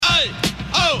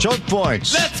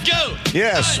Chokepoints. Let's go.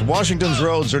 Yes, Washington's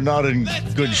roads are not in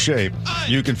good shape.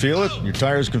 You can feel it. Your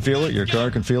tires can feel it. Your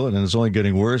car can feel it. And it's only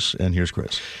getting worse. And here's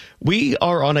Chris. We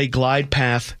are on a glide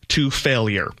path to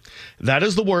failure. That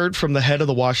is the word from the head of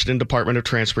the Washington Department of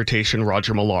Transportation,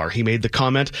 Roger Millar. He made the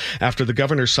comment after the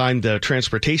governor signed the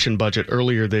transportation budget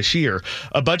earlier this year,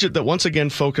 a budget that once again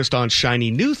focused on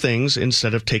shiny new things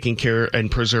instead of taking care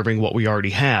and preserving what we already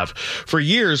have. For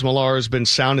years, Millar has been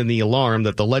sounding the alarm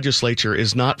that the legislature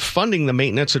is not funding the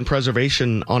maintenance and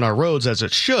preservation on our roads as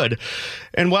it should.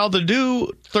 And while the new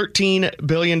 $13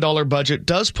 billion budget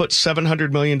does put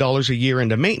 $700 million a year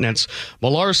into maintenance,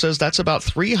 Millar says that's about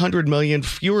 $300 million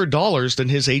fewer dollars than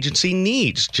his agency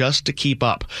needs just to keep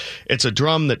up. It's a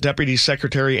drum that Deputy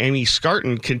Secretary Amy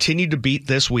Scarton continued to beat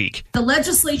this week. The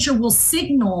legislature will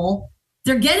signal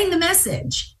they're getting the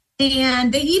message.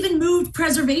 And they even moved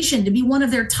preservation to be one of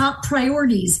their top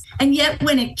priorities. And yet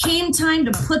when it came time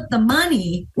to put the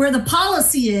money where the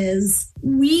policy is,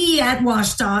 we at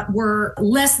WSDOT were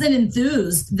less than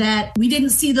enthused that we didn't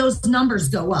see those numbers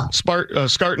go up.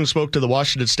 Scarton spoke to the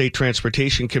Washington State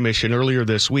Transportation Commission earlier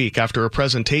this week after a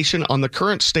presentation on the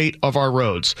current state of our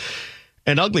roads.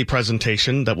 An ugly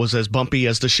presentation that was as bumpy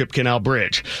as the Ship Canal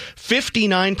Bridge.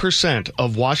 59%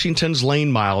 of Washington's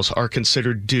lane miles are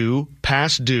considered due,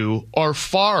 past due, or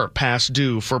far past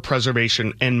due for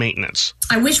preservation and maintenance.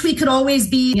 I wish we could always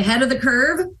be ahead of the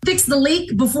curve. Fix the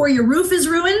leak before your roof is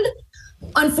ruined.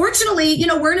 Unfortunately,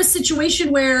 we're in a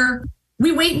situation where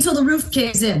we wait until the roof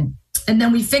caves in. And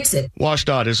then we fix it.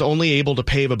 WSDOT is only able to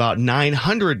pave about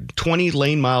 920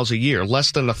 lane miles a year,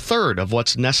 less than a third of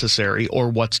what's necessary or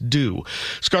what's due.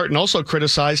 Scarton also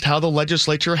criticized how the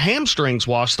legislature hamstrings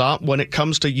WSDOT when it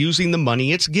comes to using the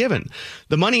money it's given.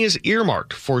 The money is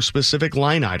earmarked for specific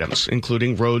line items,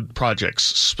 including road projects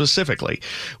specifically,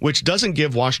 which doesn't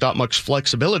give WSDOT much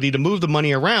flexibility to move the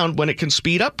money around when it can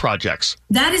speed up projects.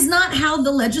 That is not how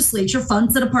the legislature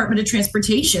funds the Department of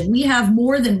Transportation. We have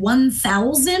more than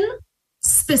 1,000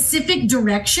 specific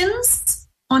directions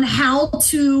on how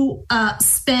to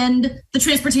spend the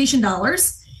transportation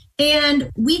dollars.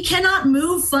 And we cannot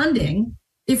move funding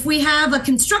if we have a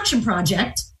construction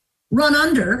project run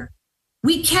under.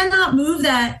 We cannot move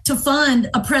that to fund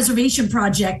a preservation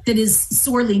project that is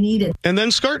sorely needed. And then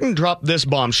Scarton dropped this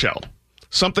bombshell.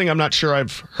 Something I'm not sure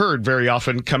I've heard very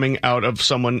often coming out of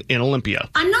someone in Olympia.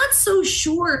 I'm not so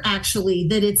sure, actually,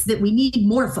 that it's that we need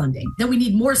more funding, that we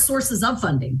need more sources of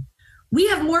funding. We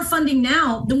have more funding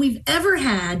now than we've ever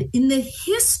had in the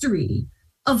history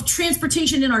of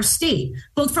transportation in our state,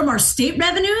 both from our state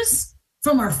revenues,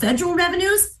 from our federal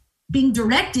revenues, being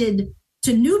directed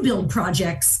to new build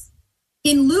projects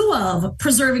in lieu of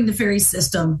preserving the ferry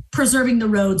system, preserving the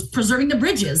roads, preserving the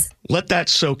bridges. Let that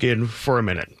soak in for a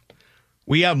minute.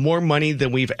 We have more money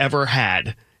than we've ever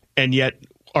had, and yet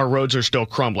our roads are still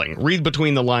crumbling. Read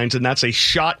between the lines, and that's a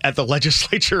shot at the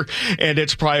legislature and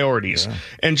its priorities. Yeah.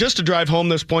 And just to drive home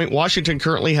this point, Washington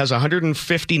currently has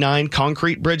 159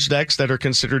 concrete bridge decks that are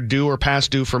considered due or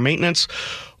past due for maintenance.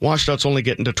 WSDOT's only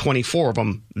getting to 24 of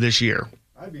them this year.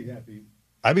 I'd be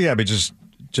happy just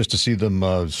to see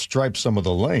them stripe some of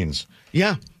the lanes.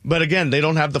 Yeah, but again, they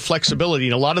don't have the flexibility.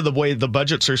 And a lot of the way the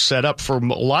budgets are set up for a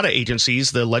lot of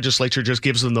agencies, the legislature just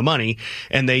gives them the money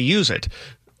and they use it.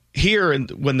 Here,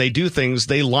 when they do things,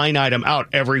 they line item out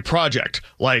every project,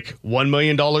 like $1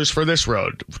 million for this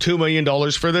road, $2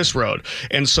 million for this road.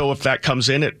 And so if that comes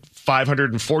in at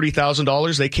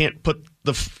 $540,000, they can't put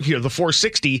the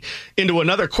 $460 into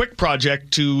another quick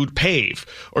project to pave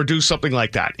or do something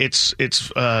like that. It's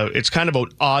kind of an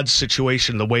odd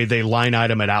situation, the way they line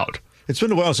item it out. It's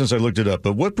been a while since I looked it up,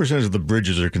 but what percentage of the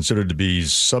bridges are considered to be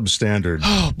substandard?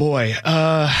 Oh, boy.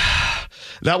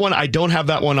 That one, I don't have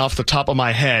that one off the top of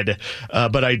my head,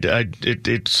 but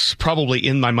it's probably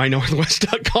in my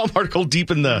MyNorthwest.com article deep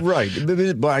in the... Right.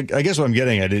 But I guess what I'm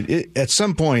getting at, at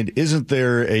some point, isn't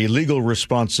there a legal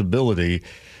responsibility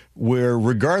where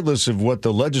regardless of what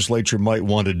the legislature might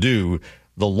want to do,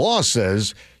 the law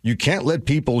says you can't let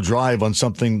people drive on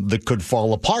something that could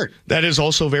fall apart. That is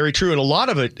also very true. And a lot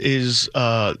of it is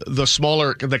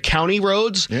the county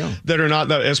roads that are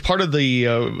not, as part of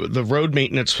the road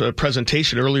maintenance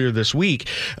presentation earlier this week,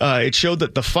 it showed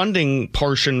that the funding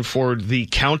portion for the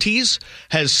counties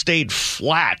has stayed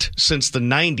flat since the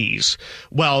 90s,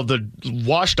 while the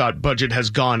WSDOT budget has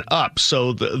gone up.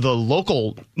 So the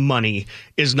local money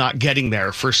is not getting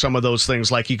there for some of those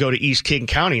things. Like you go to East King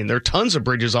County, and there are tons of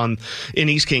bridges in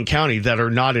East King County that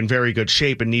are not in very good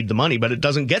shape and need the money, but it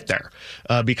doesn't get there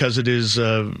because it is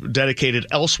dedicated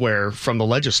elsewhere from the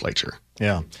legislature.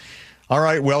 Yeah. All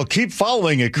right, well, keep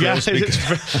following it, Chris. Yeah,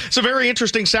 it's a very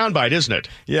interesting soundbite, isn't it?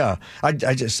 Yeah,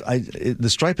 the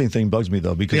striping thing bugs me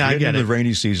though, because I we're get in it. the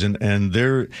rainy season and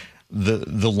the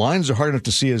lines are hard enough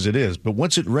to see as it is, but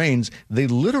once it rains, they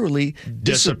literally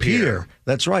disappear.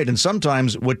 That's right, and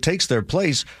sometimes what takes their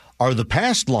place are the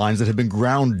past lines that have been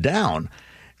ground down.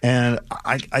 And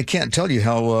I can't tell you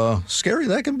how scary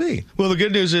that can be. Well, the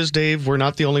good news is, Dave, we're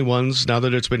not the only ones. Now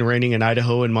that it's been raining in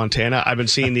Idaho and Montana, I've been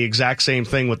seeing the exact same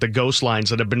thing with the ghost lines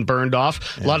that have been burned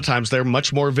off. Yeah. A lot of times they're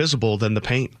much more visible than the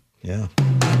paint. Yeah.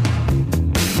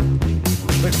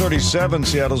 6:37,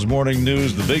 Seattle's morning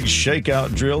news. The big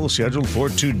shakeout drill scheduled for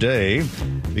today,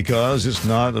 because it's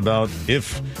not about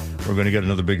if we're going to get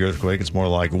another big earthquake. It's more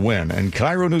like when. And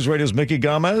Cairo News Radio's Micki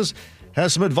Gamez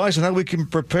has some advice on how we can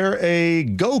prepare a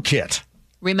go kit.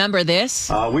 Remember this?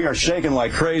 We are shaking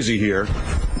like crazy here.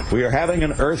 We are having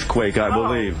an earthquake, I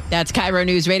believe. That's Cairo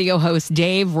News Radio host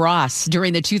Dave Ross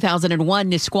during the 2001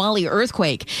 Nisqually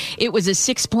earthquake. It was a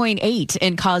 6.8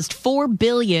 and caused $4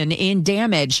 billion in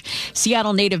damage.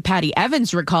 Seattle native Patty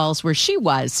Evans recalls where she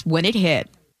was when it hit.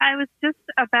 I was just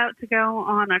about to go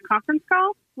on a conference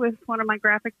call with one of my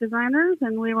graphic designers,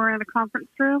 and we were in a conference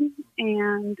room,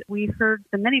 and we heard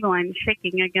the mini blind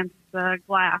shaking against the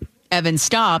glass. Evans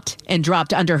stopped and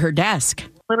dropped under her desk.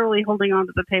 Literally holding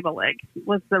onto the table leg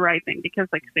was the right thing, because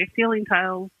like the ceiling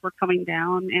tiles were coming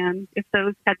down, and if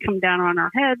those had come down on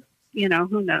our heads,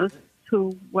 who knows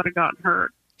who would have gotten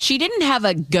hurt. She didn't have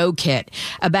a go kit,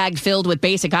 a bag filled with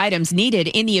basic items needed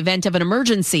in the event of an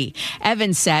emergency.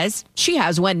 Evans says she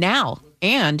has one now,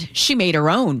 and she made her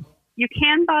own. You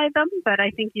can buy them, but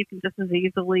I think you can just as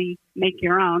easily make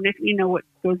your own if you know what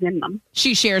goes in them.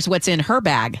 She shares what's in her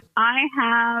bag. I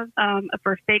have a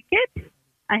first aid kit.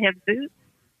 I have boots.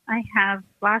 I have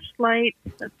flashlight,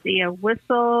 a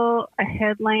whistle, a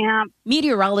headlamp.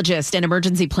 Meteorologist and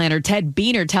emergency planner Ted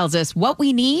Beener tells us what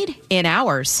we need in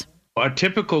ours. A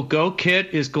typical go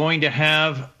kit is going to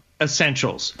have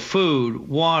essentials: food,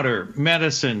 water,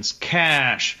 medicines,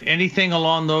 cash, anything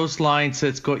along those lines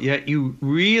yet you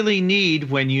really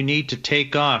need when you need to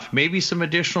take off. Maybe some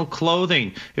additional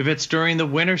clothing if it's during the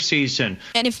winter season.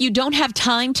 And if you don't have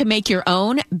time to make your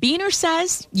own, Beener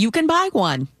says you can buy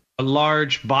one.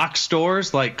 Large box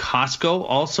stores like Costco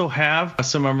also have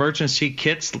some emergency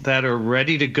kits that are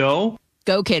ready to go.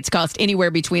 Go kits cost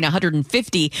anywhere between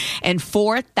 $150 and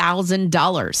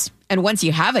 $4,000. And once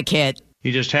you have a kit,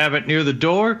 you just have it near the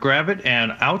door, grab it,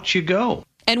 and out you go.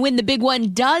 And when the big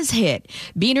one does hit,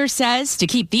 Beener says to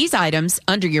keep these items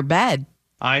under your bed.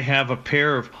 I have a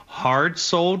pair of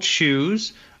hard-soled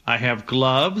shoes. I have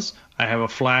gloves. I have a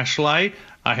flashlight.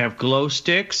 I have glow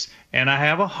sticks. And I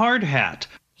have a hard hat.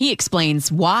 He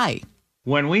explains why.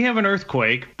 When we have an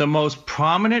earthquake, the most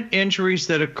prominent injuries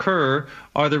that occur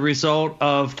are the result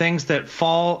of things that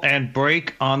fall and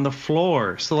break on the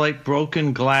floor, so like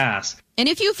broken glass. And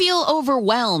if you feel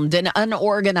overwhelmed and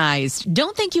unorganized,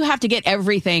 don't think you have to get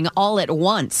everything all at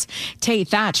once. Tay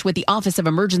Thatch with the Office of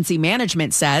Emergency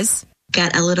Management says,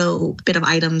 get a little bit of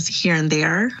items here and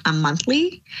there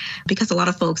monthly, because a lot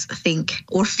of folks think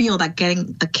or feel that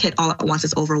getting a kit all at once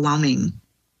is overwhelming.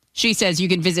 She says you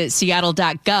can visit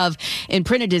seattle.gov and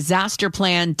print a disaster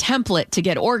plan template to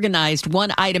get organized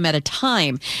one item at a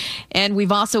time. And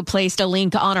we've also placed a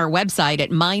link on our website at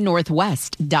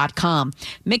mynorthwest.com.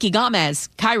 Micki Gamez,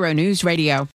 Cairo News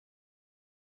Radio.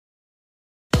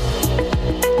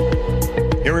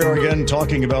 Here we are again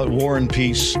talking about war and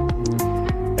peace.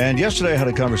 And yesterday I had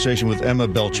a conversation with Emma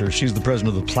Belcher. She's the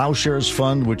president of the Plowshares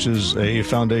Fund, which is a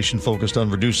foundation focused on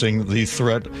reducing the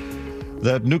threat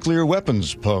that nuclear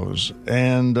weapons pose.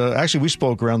 And actually, we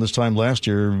spoke around this time last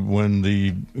year when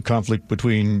the conflict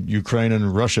between Ukraine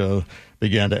and Russia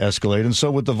began to escalate. And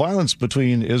so with the violence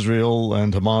between Israel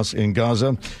and Hamas in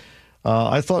Gaza,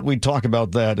 I thought we'd talk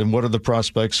about that and what are the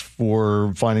prospects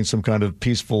for finding some kind of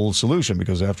peaceful solution,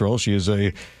 because after all, she is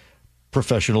a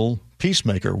professional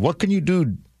peacemaker. What can you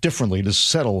do differently to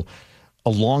settle a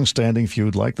long-standing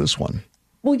feud like this one?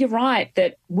 Well, you're right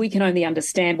that we can only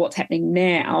understand what's happening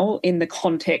now in the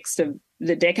context of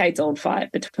the decades-old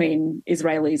fight between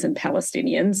Israelis and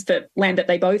Palestinians for land that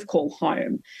they both call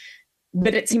home.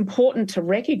 But it's important to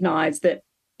recognise that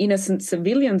innocent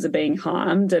civilians are being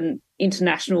harmed and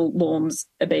international norms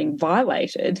are being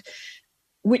violated,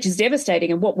 which is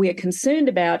devastating. And what we're concerned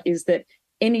about is that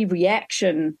any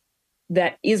reaction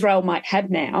that Israel might have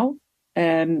now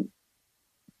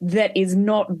that is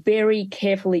not very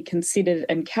carefully considered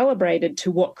and calibrated to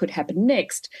what could happen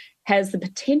next has the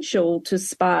potential to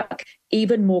spark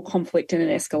even more conflict and an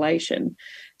escalation.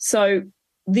 So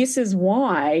this is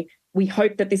why we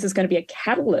hope that this is going to be a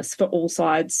catalyst for all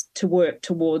sides to work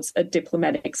towards a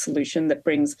diplomatic solution that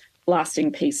brings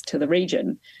lasting peace to the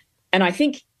region. And I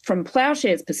think from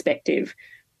Plowshare's perspective,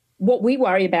 what we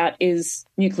worry about is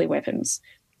nuclear weapons.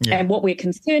 Yeah. And what we're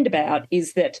concerned about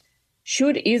is that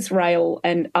should Israel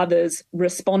and others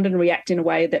respond and react in a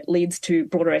way that leads to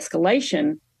broader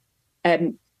escalation,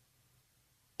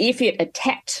 if it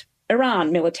attacked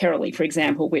Iran militarily, for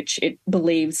example, which it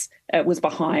believes was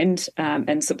behind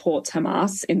and supports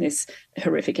Hamas in this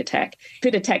horrific attack, if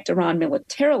it attacked Iran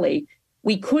militarily,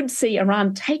 we could see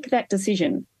Iran take that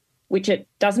decision, which it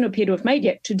doesn't appear to have made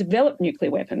yet, to develop nuclear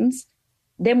weapons.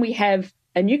 Then we have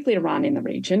a nuclear Iran in the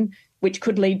region, which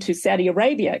could lead to Saudi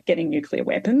Arabia getting nuclear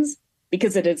weapons,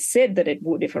 because it has said that it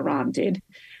would if Iran did.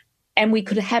 And we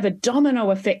could have a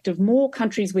domino effect of more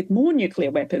countries with more nuclear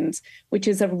weapons, which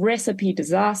is a recipe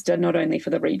disaster, not only for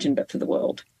the region, but for the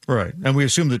world. Right. And we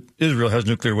assume that Israel has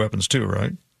nuclear weapons too,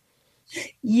 right?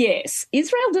 Yes.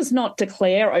 Israel does not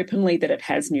declare openly that it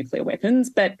has nuclear weapons,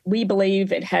 but we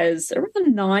believe it has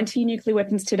around 90 nuclear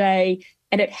weapons today,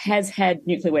 and it has had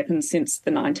nuclear weapons since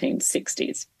the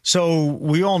 1960s. So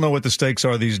we all know what the stakes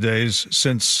are these days,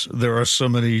 since there are so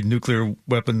many nuclear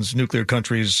weapons, nuclear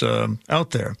countries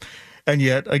out there. And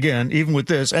yet, again, even with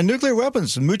this, and nuclear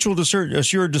weapons, mutual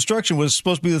assured destruction was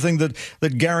supposed to be the thing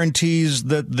that guarantees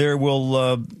that there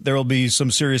will be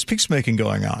some serious peacemaking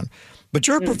going on. But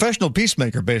you're a professional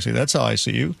peacemaker, basically. That's how I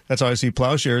see you. That's how I see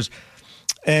Plowshares.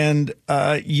 And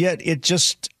yet it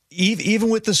just, even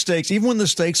with the stakes, even when the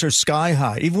stakes are sky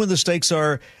high, even when the stakes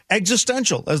are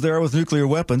existential, as they are with nuclear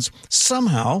weapons,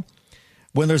 somehow,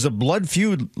 when there's a blood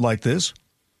feud like this,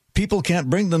 people can't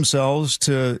bring themselves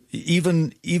to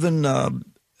even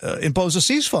impose a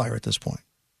ceasefire at this point.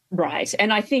 Right.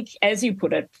 And I think, as you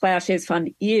put it, Plowshares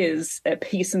Fund is a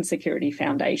peace and security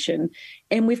foundation.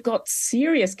 And we've got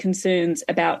serious concerns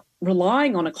about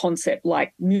relying on a concept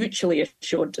like mutually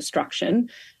assured destruction,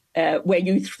 where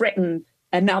you threaten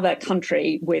another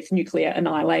country with nuclear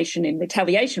annihilation in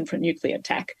retaliation for a nuclear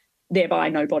attack, thereby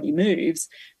nobody moves.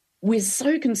 We're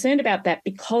so concerned about that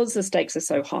because the stakes are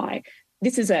so high.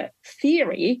 This is a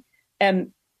theory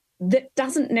that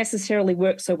doesn't necessarily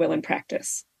work so well in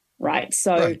practice. Right.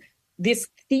 So This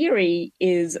theory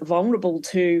is vulnerable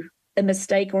to a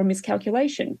mistake or a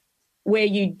miscalculation where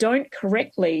you don't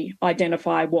correctly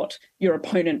identify what your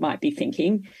opponent might be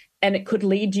thinking, and it could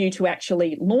lead you to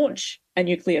actually launch a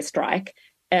nuclear strike,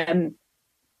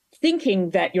 thinking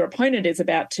that your opponent is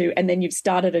about to, and then you've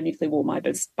started a nuclear war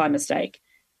by mistake.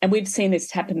 And we've seen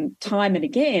this happen time and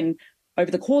again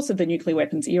over the course of the nuclear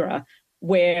weapons era,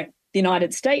 where the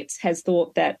United States has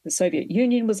thought that the Soviet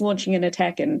Union was launching an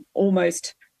attack and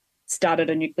almost started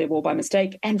a nuclear war by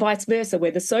mistake, and vice versa,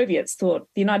 where the Soviets thought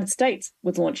the United States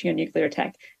was launching a nuclear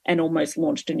attack and almost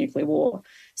launched a nuclear war.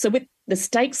 So with the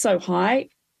stakes so high,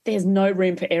 there's no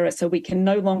room for error. So we can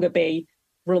no longer be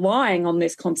relying on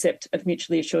this concept of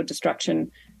mutually assured destruction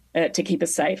to keep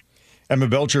us safe. Emma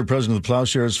Belcher, president of the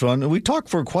Plowshares Fund. We talked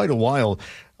for quite a while.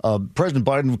 President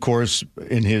Biden, of course,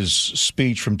 in his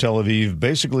speech from Tel Aviv,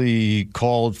 basically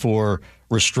called for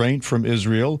restraint from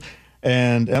Israel.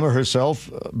 And Emma herself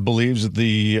believes that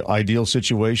the ideal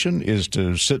situation is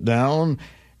to sit down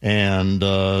and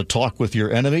talk with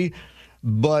your enemy.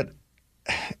 But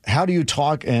how do you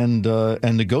talk and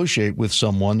negotiate with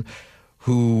someone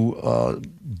who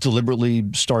deliberately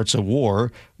starts a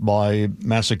war by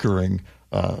massacring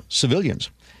civilians?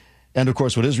 And, of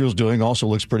course, what Israel's doing also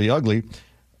looks pretty ugly.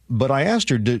 But I asked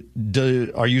her,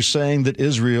 are you saying that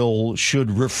Israel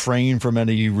should refrain from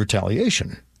any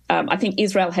retaliation? I think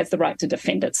Israel has the right to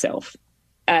defend itself.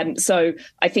 So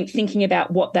I think thinking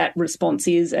about what that response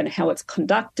is and how it's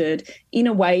conducted in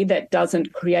a way that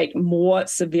doesn't create more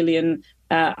civilian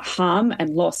harm and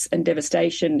loss and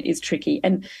devastation is tricky.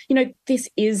 And, this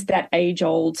is that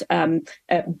age-old,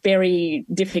 very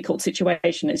difficult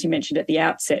situation, as you mentioned at the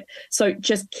outset. So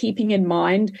just keeping in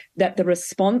mind that the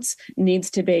response needs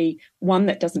to be one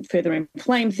that doesn't further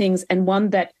inflame things, and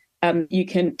one that you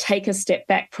can take a step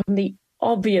back from the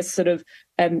obvious sort of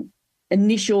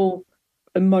initial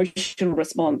emotional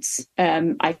response.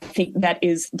 I think that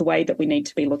is the way that we need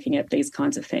to be looking at these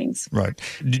kinds of things. Right.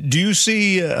 Do you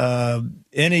see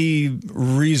any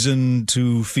reason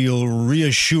to feel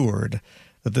reassured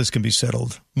that this can be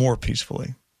settled more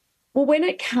peacefully? Well, when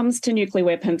it comes to nuclear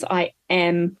weapons, I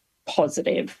am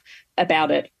positive about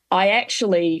it. I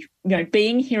actually,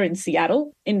 being here in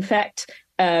Seattle, in fact,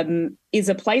 is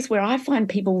a place where I find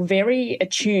people very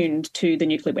attuned to the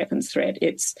nuclear weapons threat.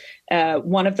 It's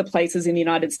one of the places in the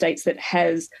United States that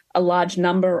has a large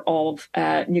number of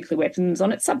nuclear weapons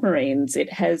on its submarines.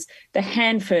 It has the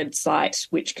Hanford site,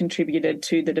 which contributed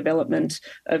to the development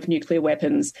of nuclear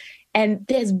weapons. And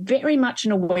there's very much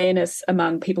an awareness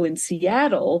among people in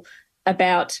Seattle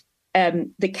about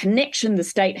the connection the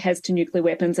state has to nuclear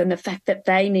weapons and the fact that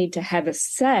they need to have a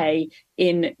say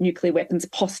in nuclear weapons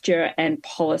posture and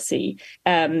policy.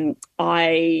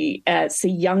 I see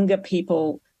younger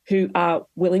people who are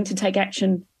willing to take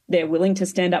action. They're willing to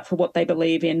stand up for what they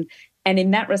believe in. And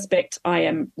in that respect, I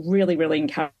am really, really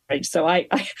encouraged. So I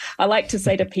like to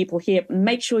say to people here,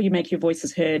 make sure you make your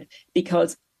voices heard,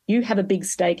 because you have a big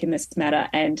stake in this matter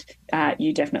and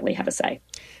you definitely have a say.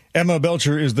 Emma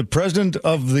Belcher is the president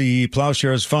of the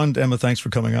Plowshares Fund. Emma, thanks for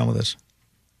coming on with us.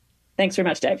 Thanks very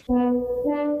much, Dave.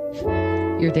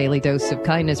 Your daily dose of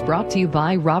kindness brought to you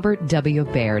by Robert W.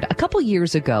 Baird. A couple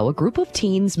years ago, a group of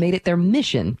teens made it their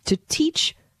mission to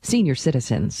teach senior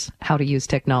citizens how to use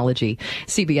technology.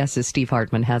 CBS's Steve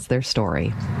Hartman has their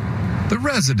story. The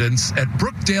residents at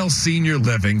Brookdale Senior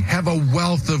Living have a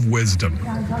wealth of wisdom,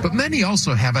 but many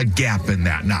also have a gap in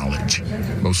that knowledge.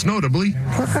 Most notably,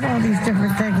 look at all these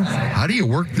different things. How do you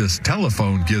work this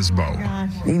telephone gizmo?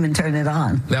 Even turn it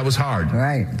on. That was hard.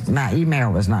 Right. My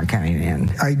email was not coming in.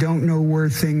 I don't know where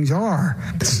things are.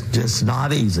 It's just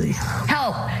not easy.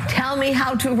 Help. Tell me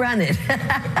how to run it.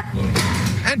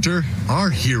 Enter our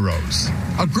heroes,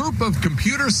 a group of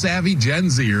computer-savvy Gen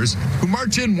Zers who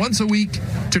march in once a week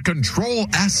to Control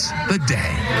S the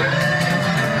day.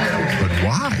 But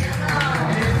why?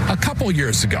 A couple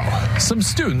years ago, some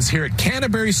students here at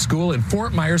Canterbury School in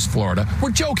Fort Myers, Florida,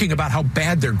 were joking about how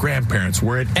bad their grandparents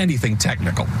were at anything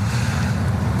technical.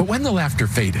 But when the laughter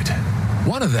faded,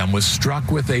 one of them was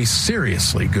struck with a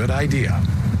seriously good idea.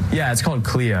 Yeah, it's called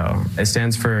CLEO. It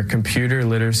stands for Computer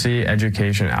Literacy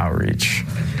Education Outreach.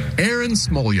 Aaron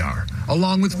Smolyar,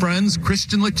 along with friends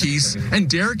Christian Lakis and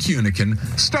Derek Hunican,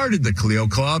 started the CLEO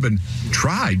Club and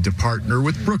tried to partner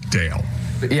with Brookdale.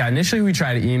 Yeah, initially we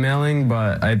tried emailing,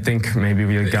 but I think maybe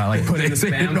we got put in the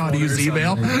spam. They didn't know how to use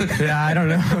email? Yeah, I don't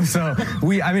know. So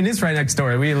it's right next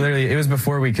door. It was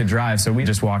before we could drive, so we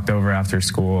just walked over after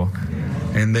school.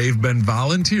 And they've been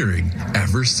volunteering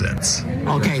ever since.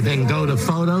 Okay, then go to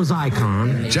Photos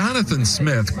icon. Jonathan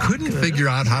Smith couldn't figure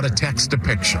out how to text a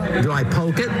picture. Do I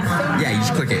poke it? Yeah, you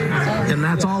just click it. And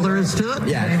that's all there is to it?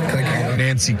 Yeah, click it.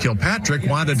 Nancy Kilpatrick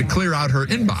wanted to clear out her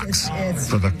inbox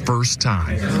for the first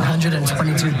time.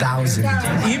 122,000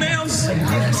 emails?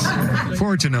 Yes.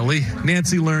 Fortunately,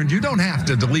 Nancy learned you don't have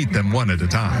to delete them one at a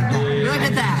time. Look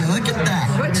at that. Look at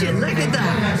that. Look at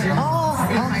that. Oh.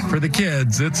 For the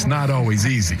kids, it's not always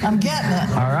easy. I'm getting it.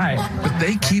 All right. But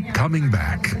they keep coming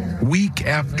back week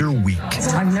after week.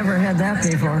 I've never had that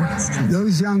before.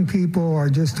 Those young people are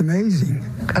just amazing.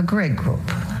 A great group.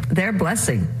 They're a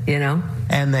blessing, you know.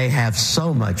 And they have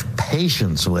so much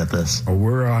patience with us.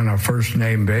 We're on a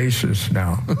first-name basis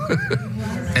now.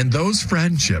 And those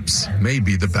friendships may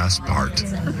be the best part,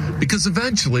 because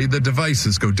eventually the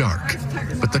devices go dark,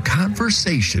 but the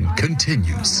conversation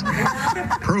continues,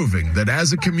 proving that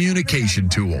as a communication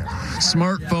tool,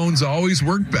 smartphones always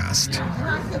work best,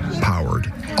 powered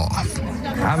off.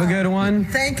 Have a good one.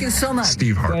 Thank you so much.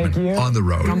 Steve Hartman on the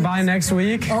road. Come by next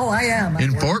week. Oh, I am.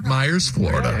 In Fort Myers,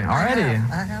 Florida. Alrighty.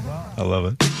 I love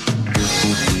it.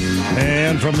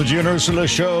 And from the Gene Ursula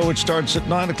Show, it starts at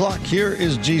 9 o'clock. Here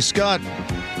is G. Scott.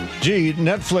 G,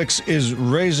 Netflix is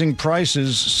raising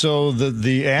prices so that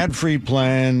the ad-free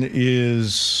plan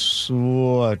is,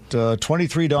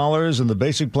 $23, and the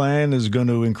basic plan is going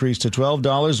to increase to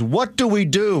 $12. What do we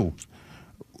do?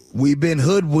 We've been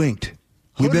hoodwinked.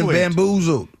 We've been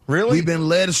bamboozled. Really? We've been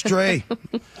led astray.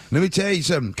 Let me tell you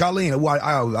something. Colleen,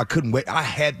 I couldn't wait. I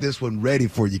had this one ready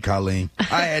for you, Colleen.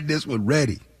 I had this one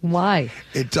ready. Why?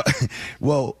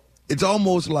 It's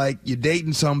almost like you're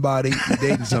dating somebody,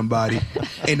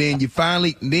 and then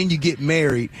you get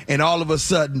married, and all of a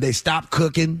sudden they stop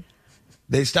cooking.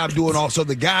 They stopped doing all. So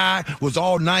the guy was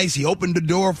all nice. He opened the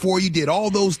door for you, did all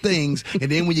those things. And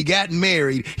then when you got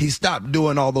married, he stopped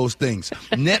doing all those things.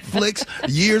 Netflix,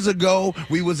 years ago,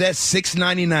 we was at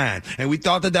 $6.99, and we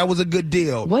thought that was a good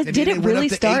deal. Did it really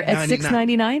start at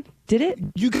 $6.99? Did it?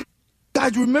 You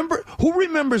guys remember? Who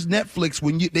remembers Netflix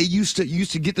when they used to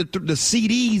get the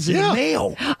CDs in the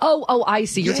mail? Oh, I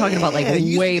see. You're talking about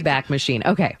way back machine.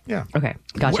 Okay. Yeah. Okay.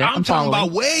 Gotcha. I'm talking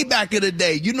about way back in the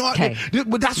day. You know,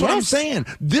 but that's what I'm saying.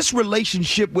 This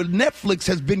relationship with Netflix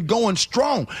has been going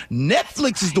strong.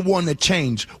 Netflix is the one that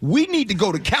changed. We need to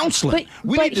go to counseling.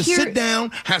 We need to sit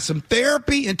down, have some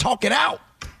therapy, and talk it out.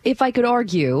 if I could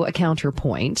argue a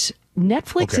counterpoint,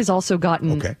 Netflix has also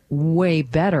gotten way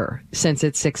better since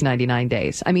its $6.99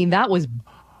 days. I mean, that was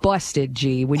busted,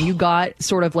 G, when you got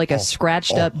sort of like a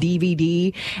scratched up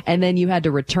DVD and then you had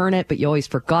to return it, but you always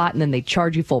forgot, and then they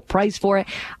charge you full price for it.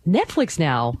 Netflix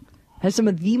now has some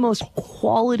of the most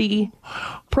quality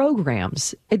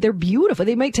programs. They're beautiful.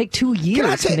 They might take 2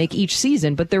 years to make each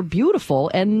season, but they're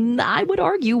beautiful, and I would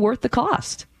argue worth the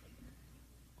cost.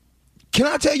 Can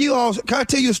I tell you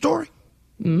a story?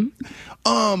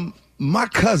 My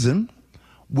cousin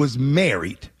was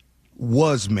married,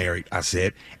 I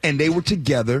said, and they were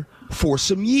together for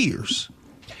some years.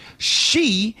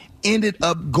 She ended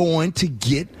up going to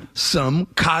get some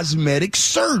cosmetic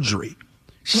surgery.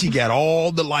 She got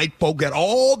all the lipo, got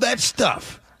all that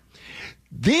stuff.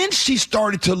 Then she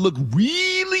started to look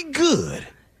really good.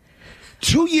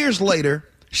 2 years later,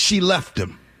 she left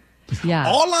him. Yeah.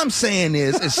 All I'm saying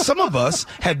is some of us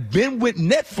have been with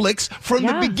Netflix from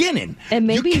the beginning. And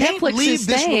maybe you can't Netflix leave is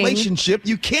this saying, relationship.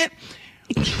 You can't.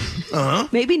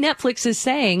 Maybe Netflix is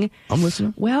saying, I'm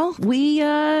listening. Well, we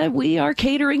are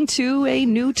catering to a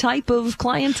new type of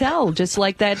clientele, just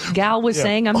like that gal was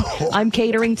saying. I'm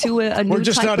catering to a new type of We're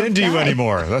just not into you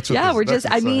anymore. That's what we're just.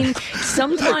 I mean,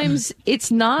 sometimes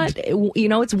it's not.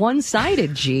 It's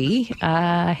one-sided. G.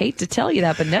 I hate to tell you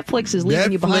that, but Netflix is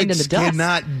leaving you behind in the dust. Netflix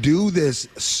cannot do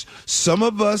this. Some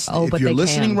of us, if you're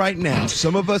listening right now,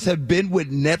 some of us have been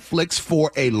with Netflix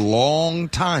for a long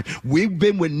time. We've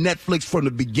been with Netflix from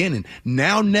the beginning.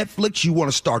 Now Netflix, you want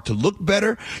to start to look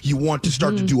better. You want to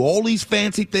start to do all these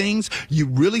fancy things. You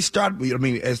really start,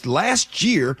 as last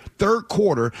year, third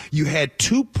quarter, you had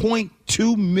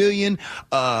 2.2 million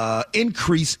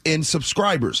increase in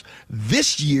subscribers.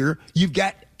 This year, you've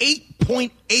got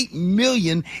 8.8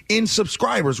 million in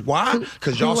subscribers. Why?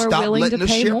 Because y'all stopped letting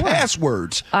us share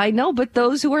passwords. I know, but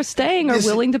those who are staying are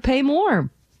willing to pay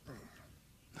more.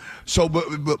 So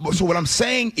what I'm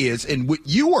saying is, and what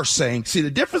you are saying, see,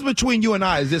 the difference between you and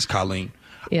I is this, Colleen.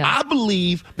 Yeah. I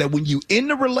believe that when you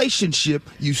end a relationship,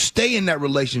 you stay in that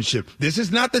relationship. This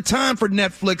is not the time for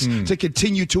Netflix to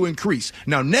continue to increase.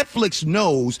 Now, Netflix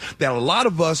knows that a lot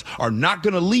of us are not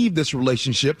going to leave this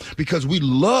relationship because we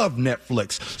love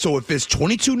Netflix. So if it's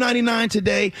 $22.99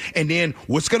 today, and then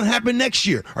what's going to happen next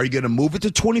year? Are you going to move it to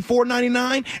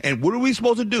 $24.99? And what are we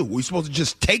supposed to do? Are we supposed to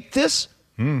just take this?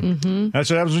 That's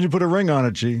what happens when you put a ring on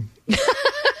it, G.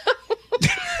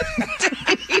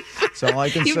 That's all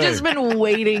I can You've say. just been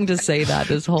waiting to say that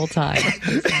this whole time.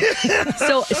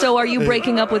 So are you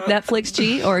breaking up with Netflix,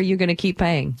 G, or are you going to keep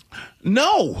paying?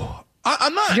 No,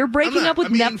 I'm not. You're breaking up with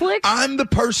Netflix? I'm the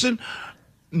person.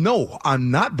 No,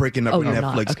 I'm not breaking up with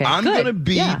Netflix. Okay, I'm going to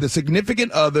be the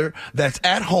significant other that's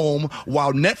at home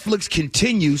while Netflix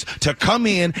continues to come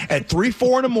in at 3,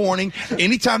 4 in the morning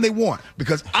anytime they want,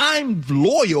 because I'm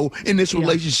loyal in this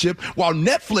relationship while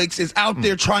Netflix is out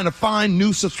there trying to find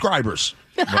new subscribers.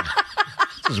 This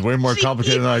is way more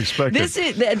complicated than I expected.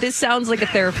 This sounds like a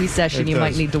therapy session you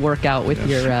might need to work out with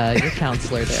your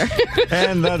counselor there.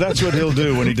 And that's what he'll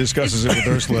do when he discusses it with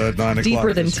Ursula at 9 o'clock.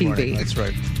 Deeper than this TV. morning. That's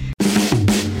right.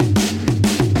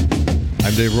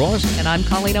 I'm Dave Ross. And I'm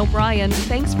Colleen O'Brien.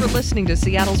 Thanks for listening to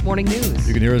Seattle's Morning News.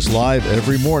 You can hear us live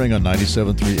every morning on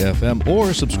 97.3 FM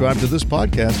or subscribe to this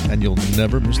podcast and you'll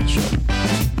never miss the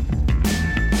show.